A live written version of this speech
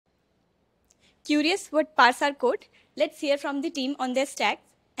Curious what parse our code? Let's hear from the team on their stacks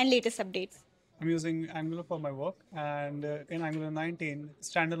and latest updates. I'm using Angular for my work, and in Angular 19,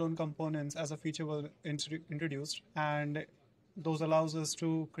 standalone components as a feature were introduced, and those allows us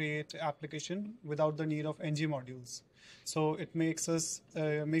to create application without the need of ng modules. So it makes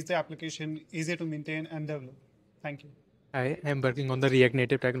the application easier to maintain and develop. Thank you. I am working on the React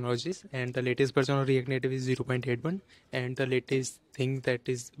Native technologies, and the latest version of React Native is 0.81. And the latest thing that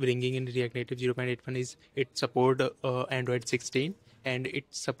is bringing in React Native 0.81 is it support Android 16, and it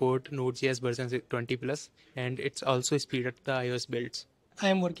support Node.js version 20 plus, and it's also speed up the iOS builds. I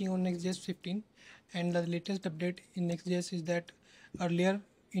am working on Next.js 15, and the latest update in Next.js is that earlier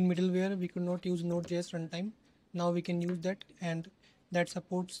in middleware we could not use Node.js runtime. Now we can use that, and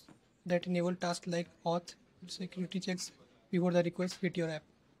that enable tasks like auth, security checks before the request hit your app.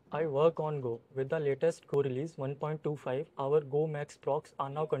 I work on Go. With the latest Go release 1.25, our Go Max procs are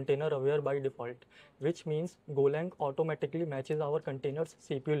now container aware by default, which means Golang automatically matches our container's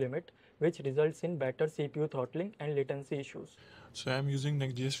CPU limit, which results in better CPU throttling and latency issues. So I'm using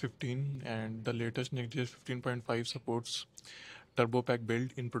Next.js 15, and the latest Next.js 15.5 supports Turbo Pack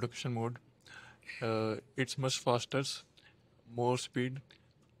build in production mode. It's much faster, more speed,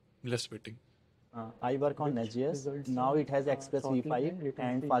 less waiting. I work on Next.js. Now it has Express v5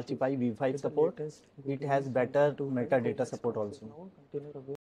 and Falsify v5 support. It has better metadata support also.